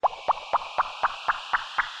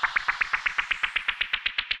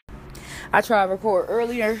I tried to record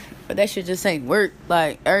earlier, but that shit just ain't work.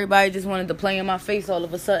 Like, everybody just wanted to play in my face all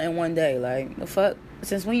of a sudden one day. Like, the fuck?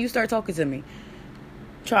 Since when you start talking to me?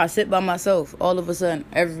 Try to sit by myself. All of a sudden,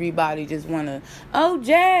 everybody just wanna, oh,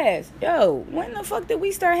 Jazz. Yo, when the fuck did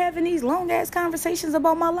we start having these long-ass conversations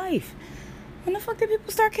about my life? When the fuck did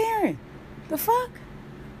people start caring? The fuck?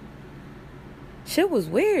 Shit was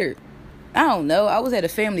weird. I don't know. I was at a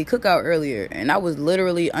family cookout earlier, and I was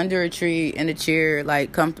literally under a tree in a chair,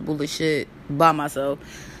 like, comfortable as shit by myself.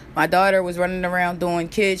 My daughter was running around doing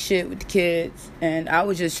kid shit with the kids, and I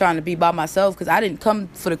was just trying to be by myself because I didn't come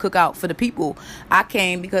for the cookout for the people. I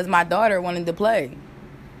came because my daughter wanted to play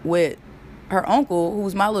with her uncle,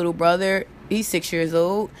 who's my little brother. He's 6 years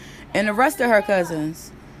old, and the rest of her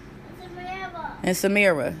cousins. And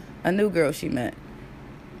Samira, a new girl she met.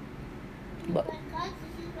 But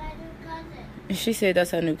she said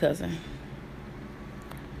that's her new cousin.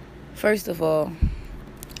 First of all,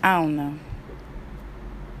 I don't know.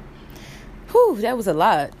 Whew, that was a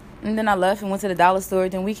lot. And then I left and went to the dollar store.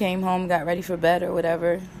 Then we came home, got ready for bed or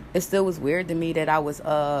whatever. It still was weird to me that I was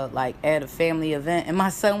like at a family event and my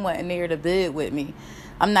son wasn't there to bid with me.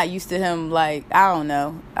 I'm not used to him. Like, I don't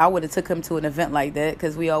know. I would have took him to an event like that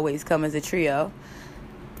because we always come as a trio.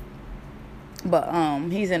 But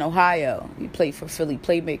he's in Ohio. He played for Philly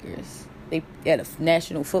Playmakers. They had a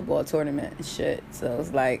national football tournament and shit. So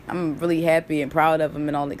it's like, I'm really happy and proud of him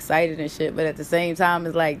and all excited and shit. But at the same time,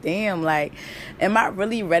 it's like, damn, like, am I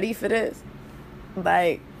really ready for this?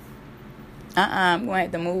 Like, I'm going to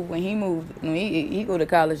have to move when he moves. When he go to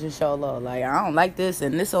college, inshallah. Like, I don't like this,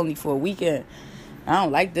 and this only for a weekend. I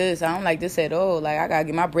don't like this. I don't like this at all. Like, I got to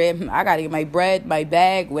get my bread. I got to get my bread, my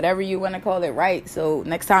bag, whatever you want to call it, right. So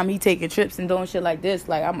next time he taking trips and doing shit like this,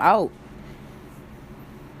 like, I'm out.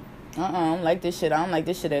 I don't like this shit. I don't like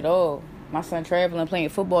this shit at all. My son traveling, playing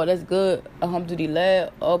football, that's good.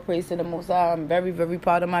 Alhamdulillah. All praise to the Most High. I'm very, very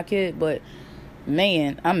proud of my kid. But,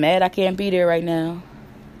 man, I'm mad I can't be there right now.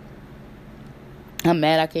 I'm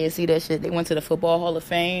mad I can't see that shit. They went to the Football Hall of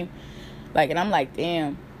Fame. Like, and I'm like,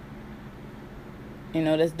 damn. You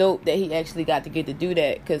know, that's dope that he actually got to get to do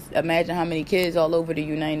that. Because imagine how many kids all over the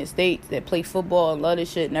United States that play football and love this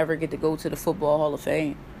shit never get to go to the Football Hall of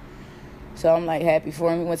Fame. So I'm, like, happy for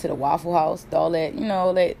him. We went to the Waffle House, all that, you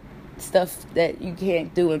know, that stuff that you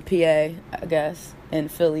can't do in PA, I guess, in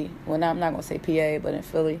Philly. Well, I'm not going to say PA, but in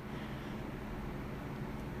Philly.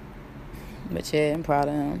 But, yeah, I'm proud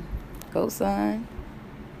of him. Go, son.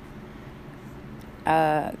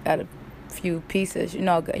 I got a few pieces. You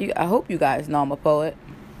know, I hope you guys know I'm a poet.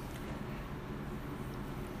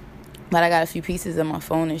 But I got a few pieces on my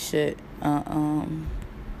phone and shit.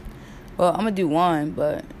 Well, I'm going to do one,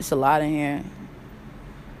 but it's a lot in here.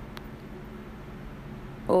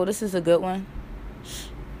 Oh, this is a good one.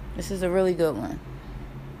 This is a really good one.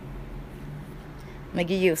 I'm going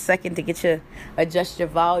to give you a second to adjust your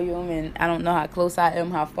volume. And I don't know how close I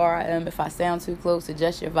am, how far I am. If I sound too close,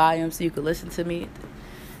 adjust your volume so you can listen to me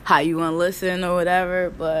how you want to listen or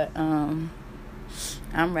whatever. But I'm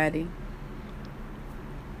ready.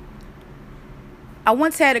 I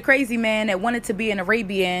once had a crazy man that wanted to be an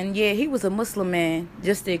Arabian. Yeah, he was a Muslim man,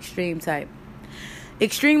 just the extreme type.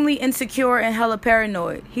 Extremely insecure and hella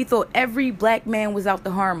paranoid. He thought every black man was out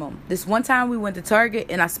to harm him. This one time we went to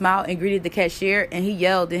Target and I smiled and greeted the cashier and he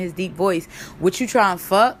yelled in his deep voice, "What you trying to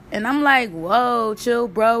fuck?" And I'm like, whoa, chill,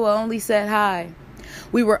 bro. I only said hi.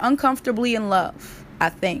 We were uncomfortably in love, I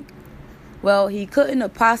think. Well, he couldn't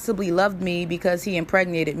have possibly loved me because he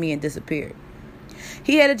impregnated me and disappeared.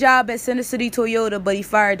 He had a job at Center City Toyota, but he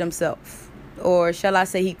fired himself. Or shall I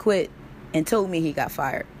say he quit and told me he got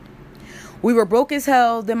fired. We were broke as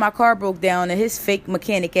hell, then my car broke down and his fake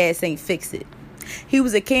mechanic ass ain't fixed it. He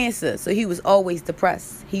was a Cancer, so he was always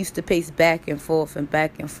depressed. He used to pace back and forth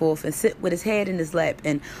and sit with his head in his lap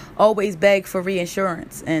and always beg for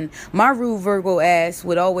reinsurance. And my rude Virgo ass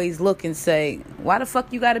would always look and say, why the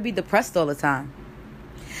fuck you gotta be depressed all the time?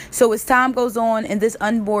 So as time goes on and this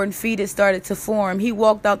unborn fetus started to form, he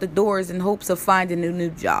walked out the doors in hopes of finding a new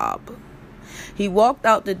job.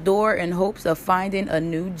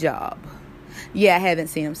 Yeah, I haven't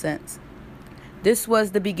seen him since. This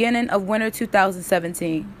was the beginning of winter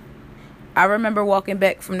 2017. I remember walking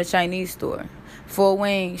back from the Chinese store. Full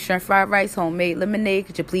wing, shrimp fried rice, homemade lemonade.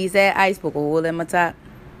 Could you please add ice? Put a hole in my top.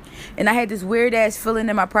 And I had this weird ass feeling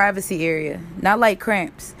in my privacy area. Not like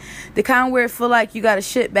cramps. The kind where it feel like you got a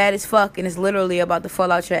shit bad as fuck and it's literally about to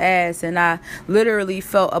fall out your ass. And I literally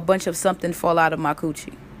felt a bunch of something fall out of my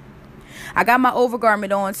coochie. I got my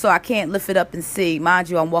overgarment on so I can't lift it up and see. Mind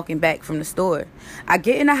you, I'm walking back from the store. I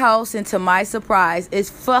get in the house and to my surprise, it's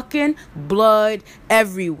fucking blood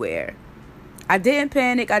everywhere. I didn't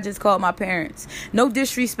panic. I just called my parents. No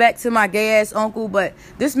disrespect to my gay ass uncle, but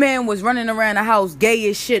this man was running around the house gay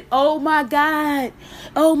as shit. Oh my God.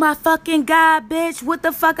 Oh my fucking God, bitch. What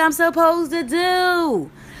the fuck I'm supposed to do?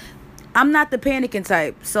 I'm not the panicking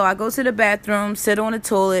type. So I go to the bathroom, sit on the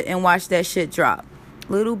toilet, and watch that shit drop.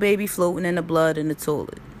 Little baby floating in the blood in the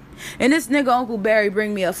toilet. And this nigga Uncle Barry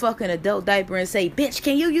bring me a fucking adult diaper and say, bitch,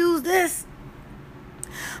 can you use this?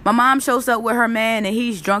 My mom shows up with her man and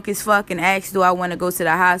he's drunk as fuck and asks, do I want to go to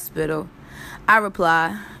the hospital? I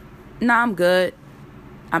reply, nah, I'm good.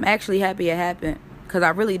 I'm actually happy it happened because I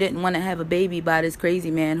really didn't want to have a baby by this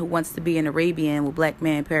crazy man who wants to be an Arabian with black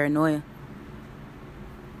man paranoia.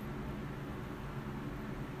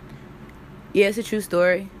 Yeah, it's a true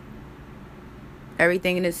story.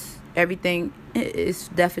 Everything is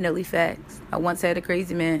definitely facts. I once had a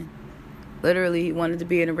crazy man. Literally, he wanted to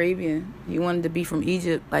be an Arabian. He wanted to be from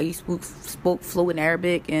Egypt. Like, he spoke fluent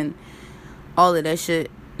Arabic and all of that shit.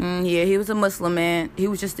 Yeah, he was a Muslim man. He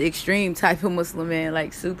was just the extreme type of Muslim man.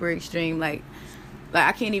 Like, super extreme. Like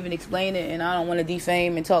I can't even explain it. And I don't want to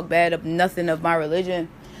defame and talk bad of nothing of my religion.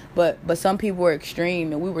 But some people were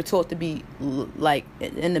extreme. And we were taught to be, like,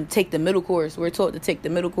 take the middle course. We were taught to take the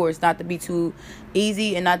middle course. Not to be too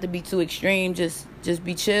easy and not to be too extreme. Just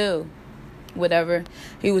be chill. Whatever.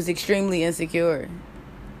 He was extremely insecure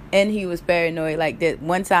and he was paranoid. Like that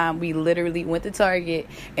one time we literally went to Target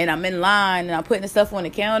and I'm in line and I'm putting the stuff on the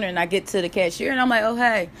counter and I get to the cashier and I'm like, oh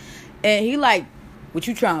hey, and he like, what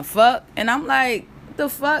you trying to fuck? And I'm like, the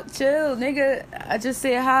fuck, chill nigga, I just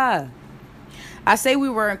said hi. I say we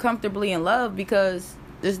were uncomfortably in love because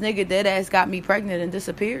this nigga dead ass got me pregnant and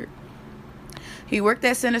disappeared. He worked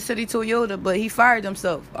at Center City Toyota but he fired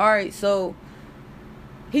himself. Alright, so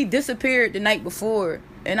he disappeared the night before.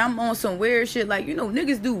 And I'm on some weird shit. Like, you know,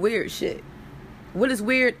 niggas do weird shit. What is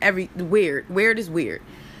weird? Weird is weird.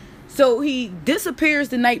 So he disappears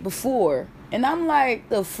the night before. And I'm like,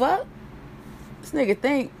 the fuck? This nigga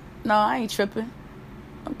think, no, I ain't tripping.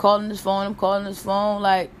 I'm calling his phone.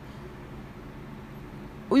 Like,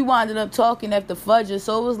 we winded up talking after Fudger.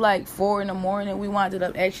 So it was like 4 a.m. We winded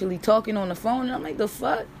up actually talking on the phone. And I'm like, the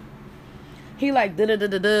fuck? He like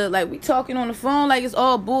da-da-da-da-da, like we talking on the phone like it's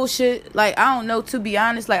all bullshit. Like, I don't know, to be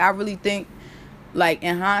honest. Like, I really think, like,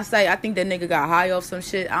 in hindsight, I think that nigga got high off some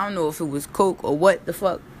shit. I don't know if it was coke or what the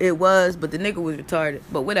fuck it was, but the nigga was retarded.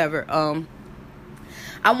 But whatever.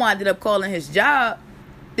 I winded up calling his job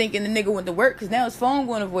thinking the nigga went to work because now his phone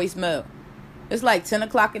going to voicemail. It's like 10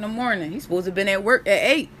 o'clock in the morning. He's supposed to have been at work at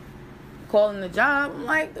 8. Calling the job. I'm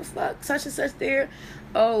like, the fuck, such and such there.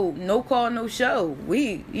 Oh, no call, no show.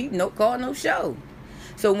 He no call, no show.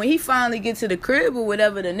 So when he finally get to the crib or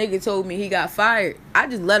whatever, the nigga told me he got fired. I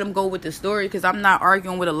just let him go with the story because I'm not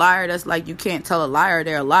arguing with a liar. That's like, you can't tell a liar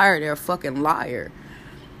they're a liar. They're a fucking liar.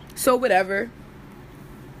 So whatever.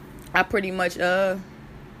 I pretty much just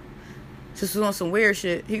was on some weird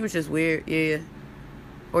shit. He was just weird, yeah.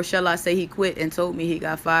 Or shall I say he quit and told me he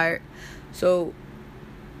got fired. So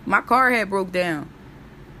my car had broke down.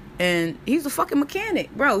 And he's a fucking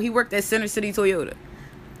mechanic. Bro, he worked at Center City Toyota.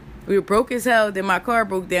 We were broke as hell. Then my car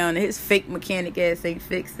broke down. And his fake mechanic ass ain't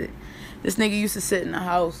fixed it. This nigga used to sit in the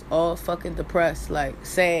house all fucking depressed. Like,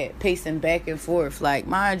 sad. Pacing back and forth. Like,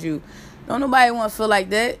 mind you, don't nobody want to feel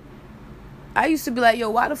like that. I used to be like,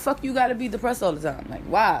 yo, why the fuck you gotta be depressed all the time? Like,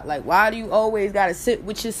 why? Like, why do you always gotta sit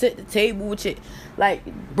at the table with your... Like,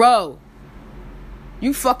 bro,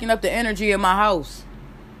 you fucking up the energy in my house.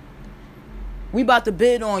 We about to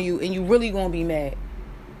bid on you and you really gonna be mad.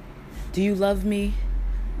 Do you love me?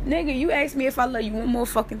 Nigga, you asked me if I love you one more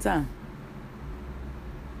fucking time.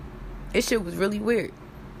 This shit was really weird.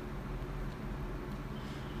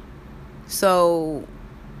 So,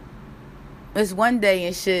 it's one day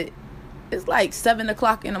and shit. It's like 7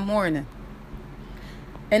 o'clock in the morning.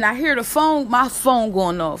 And I hear my phone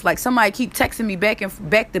going off. Like somebody keep texting me back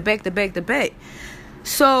to back.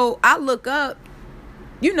 So, I look up.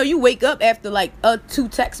 You know, you wake up after like 2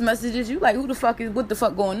 text messages. You like, what the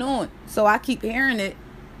fuck going on? So I keep hearing it.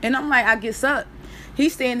 And I'm like, I get up.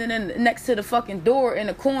 He's standing next to the fucking door in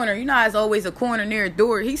the corner. You know how there's always a corner near a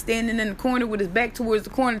door. He's standing in the corner with his back towards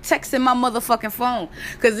the corner, texting my motherfucking phone.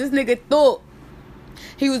 Because this nigga thought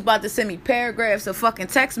he was about to send me paragraphs of fucking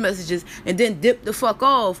text messages and then dip the fuck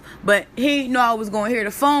off. But he didn't know I was going to hear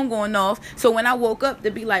the phone going off. So when I woke up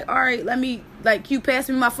to be like, all right, let me... Like, you pass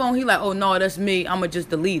me my phone. He like, oh, no, that's me. I'm going to just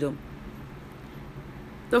delete him.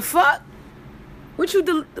 The fuck? What you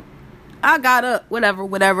delete? I got up.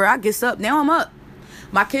 Whatever. I get up. Now I'm up.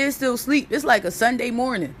 My kids still sleep. It's like a Sunday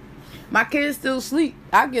morning. My kids still sleep.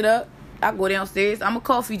 I get up. I go downstairs. I'm a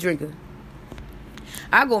coffee drinker.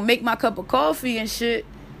 I go make my cup of coffee and shit.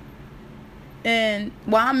 And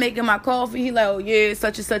while I'm making my coffee, he like, oh yeah,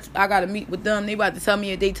 such and such, I gotta meet with them. They about to tell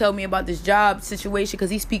me, they tell me about this job situation,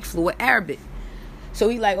 because he speaks fluent Arabic. So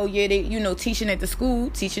he like, oh yeah, they, teaching at the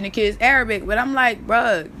school, teaching the kids Arabic. But I'm like,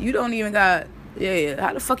 bruh, you don't even got,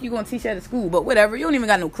 how the fuck you gonna teach at a school? But whatever, you don't even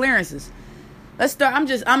got no clearances. Let's start.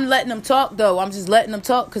 I'm letting them talk though. I'm just letting them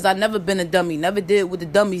talk, because I never been a dummy. Never did what the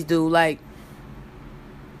dummies do. Like,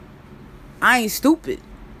 I ain't stupid.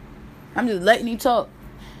 I'm just letting him talk.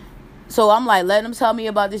 So I'm like, letting him tell me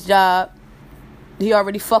about this job. He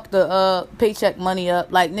already fucked the paycheck money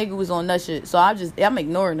up. Like, nigga was on that shit. So I'm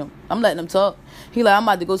ignoring him. I'm letting him talk. He like, I'm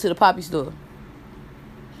about to go to the poppy store.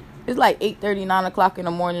 It's like 8:30, 9 o'clock in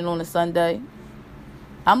the morning on a Sunday.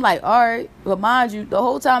 I'm like, all right. But mind you, the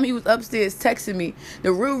whole time he was upstairs texting me,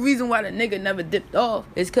 the real reason why the nigga never dipped off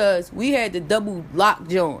is because we had the double lock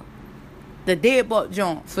joint, the deadbolt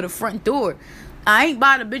joint for the front door. I ain't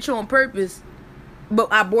buy the bitch on purpose,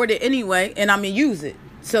 but I bought it anyway, and I'm going to use it.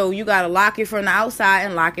 So you got to lock it from the outside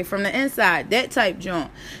and lock it from the inside. That type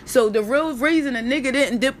joint. So the real reason the nigga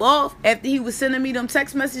didn't dip off after he was sending me them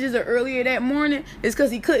text messages or earlier that morning is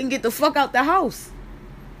because he couldn't get the fuck out the house.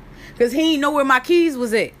 Because he didn't know where my keys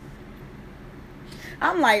was at.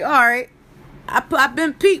 I'm like, all right. I've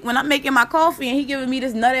been peaked when I'm making my coffee and he giving me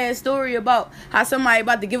this nut-ass story about how somebody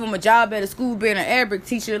about to give him a job at a school being an Arabic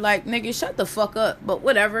teacher. Like, nigga, shut the fuck up. But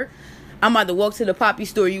whatever. I'm about to walk to the poppy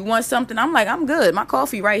store. You want something? I'm like, I'm good. My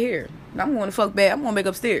coffee right here. I'm going to fuck back. I'm going to make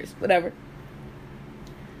upstairs. Whatever.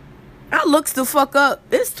 I looks the fuck up.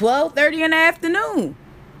 It's 12:30 in the afternoon.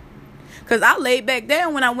 Because I laid back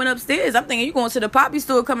down when I went upstairs. I'm thinking, you going to the poppy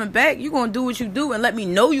store coming back. You going to do what you do and let me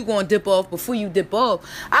know you going to dip off before you dip off.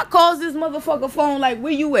 I calls this motherfucker phone like,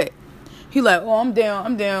 where you at? He like, oh, I'm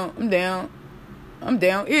down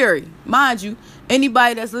Erie. Mind you,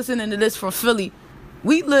 anybody that's listening to this from Philly,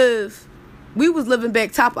 we was living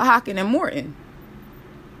back Tappahocken and Morton.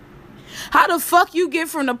 How the fuck you get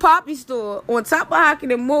from the poppy store on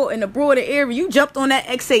Tappahocken and Morton in the broader area? You jumped on that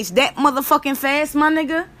XH that motherfucking fast, my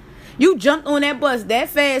nigga? You jumped on that bus that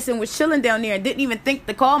fast and was chilling down there and didn't even think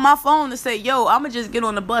to call my phone and say, yo, I'ma just get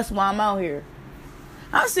on the bus while I'm out here.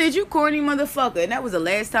 I said, you corny motherfucker. And that was the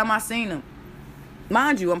last time I seen him.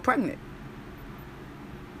 Mind you, I'm pregnant.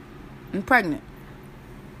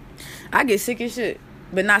 I get sick as shit.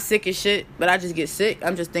 But not sick as shit. But I just get sick.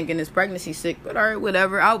 I'm just thinking this pregnancy sick. But alright,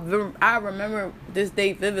 whatever. I remember this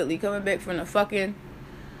day vividly coming back from the fucking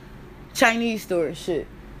Chinese store and shit.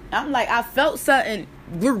 I'm like, I felt something.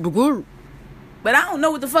 Glurp. But I don't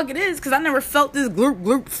know what the fuck it is, because I never felt this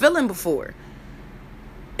glurp feeling before.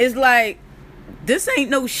 It's like, this ain't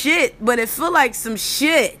no shit, but it feel like some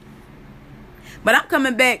shit. But I'm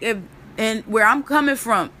coming back, and where I'm coming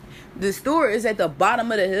from, the store is at the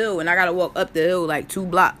bottom of the hill, and I gotta walk up the hill like 2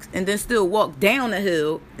 blocks, and then still walk down the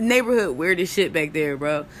hill. Neighborhood weird as shit back there,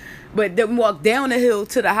 bro. But then walk down the hill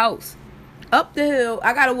to the house. Up the hill,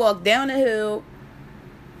 I gotta walk down the hill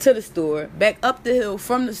to the store, back up the hill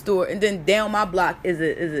from the store, and then down my block is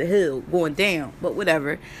a hill going down. But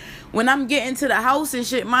whatever. When I'm getting to the house and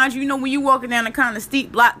shit, mind you, when you walking down a kind of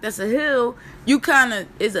steep block that's a hill, you kind of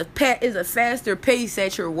is a faster pace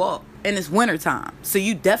at your walk, and it's wintertime, so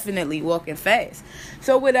you definitely walking fast.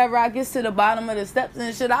 So whatever, I get to the bottom of the steps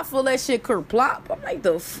and shit, I feel that shit kerplop. I'm like,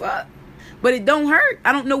 the fuck? But it don't hurt.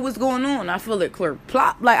 I don't know what's going on. I feel it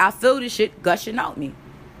kerplop. Like, I feel this shit gushing out me.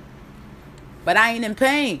 But I ain't in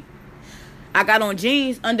pain. I got on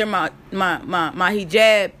jeans under my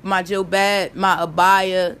hijab, my jilbab, my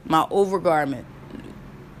abaya, my overgarment,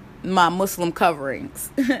 my Muslim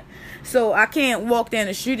coverings. So I can't walk down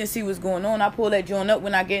the street and see what's going on. I pull that joint up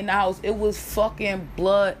when I get in the house. It was fucking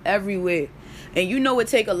blood everywhere. And it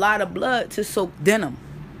take a lot of blood to soak denim.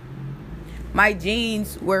 My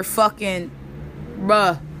jeans were fucking,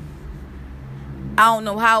 bruh. I don't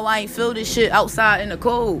know how I ain't feel this shit outside in the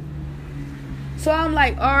cold. So I'm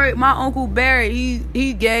like, all right, my Uncle Barry,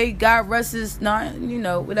 he gay. God rest his,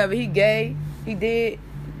 whatever. He gay. He did.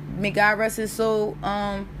 May God rest his soul.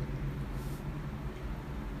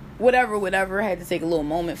 Whatever. I had to take a little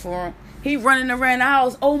moment for him. He running around the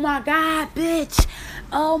house. Oh my God, bitch.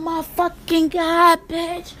 Oh my fucking God,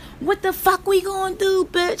 bitch. What the fuck we gonna do,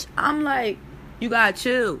 bitch? I'm like, you gotta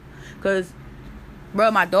chill. Because,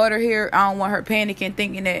 bro, my daughter here, I don't want her panicking,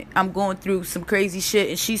 thinking that I'm going through some crazy shit,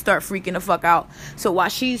 and she start freaking the fuck out. So while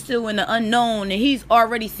she's still in the unknown, and he's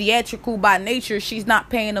already theatrical by nature, she's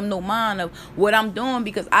not paying him no mind of what I'm doing,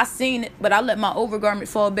 because I seen it, but I let my overgarment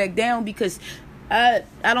fall back down, because I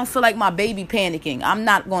don't feel like my baby panicking. I'm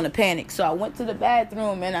not going to panic. So I went to the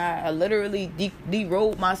bathroom, and I literally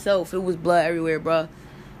de-rolled myself. It was blood everywhere, bro.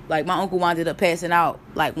 Like, my uncle wound up passing out,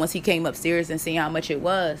 like, once he came upstairs and seen how much it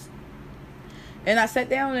was. And I sat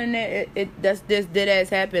down and this dead ass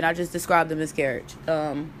happened. I just described a miscarriage.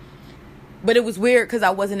 But it was weird because I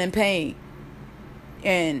wasn't in pain.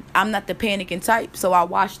 And I'm not the panicking type, so I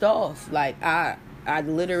washed off. Like, I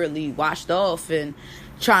literally washed off and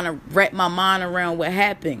trying to wrap my mind around what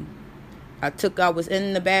happened. I was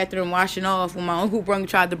in the bathroom washing off when my Uncle Brung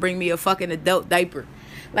tried to bring me a fucking adult diaper.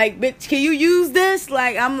 Like, bitch, can you use this?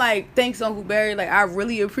 Like, I'm like, thanks, Uncle Barry. Like, I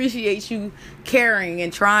really appreciate you caring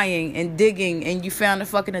and trying and digging, and you found a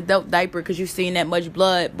fucking adult diaper because you seen that much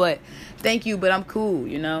blood. But thank you, but I'm cool,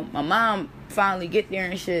 you know? My mom finally get there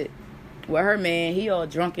and shit with her man. He all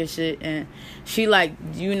drunk and shit, and she like,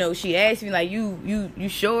 you know, she asked me like, you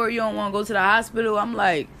sure you don't want to go to the hospital? I'm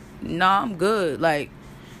like, nah, I'm good. Like,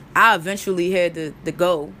 I eventually had to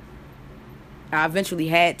go. I eventually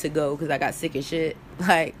had to go because I got sick as shit.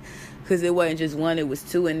 Like, because it wasn't just one, it was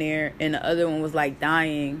two in there, and the other one was like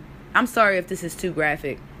dying. I'm sorry if this is too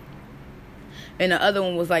graphic. And the other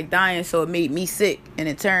one was like dying, so it made me sick, and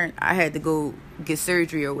in turn I had to go get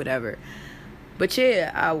surgery or whatever. But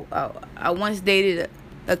yeah, I once dated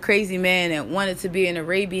a crazy man that wanted to be an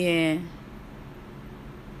Arabian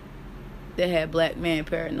that had black man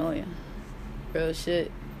paranoia. Real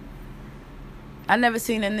shit. I never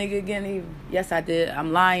seen that nigga again either. Yes, I did.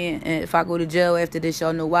 I'm lying. And if I go to jail after this,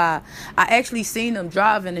 y'all know why. I actually seen him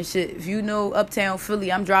driving and shit. If you know Uptown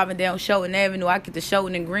Philly, I'm driving down Shelton Avenue. I get to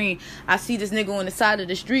Shelton and Green. I see this nigga on the side of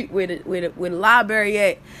the street where the library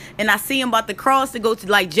at. And I see him about to cross to go to,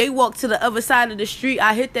 like, jaywalk to the other side of the street.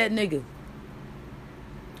 I hit that nigga.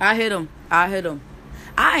 I hit him.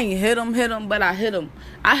 I ain't hit him, but I hit him.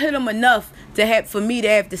 I hit him enough for me to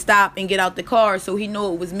have to stop and get out the car so he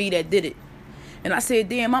know it was me that did it. And I said,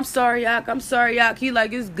 damn, I'm sorry, Yak. He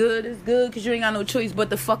like, it's good, because you ain't got no choice but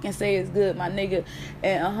to fucking say it's good, my nigga.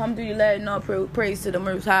 And alhamdulillah, and all praise to the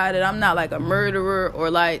Most High that I'm not like a murderer or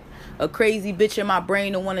like a crazy bitch in my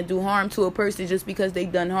brain to want to do harm to a person just because they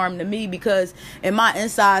done harm to me. Because in my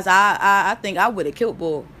insides, I think I would have killed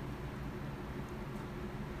boy.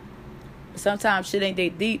 Sometimes shit ain't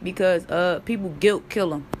that deep because people guilt kill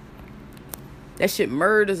them. That shit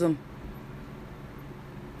murders them.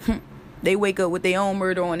 They wake up with their own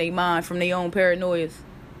murder on their mind from their own paranoias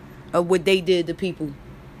of what they did to people.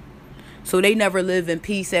 So they never live in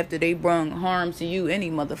peace after they brung harm to you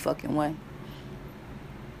any motherfucking way.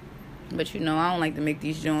 But you know, I don't like to make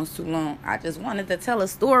these joints too long. I just wanted to tell a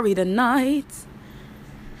story tonight.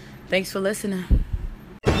 Thanks for listening.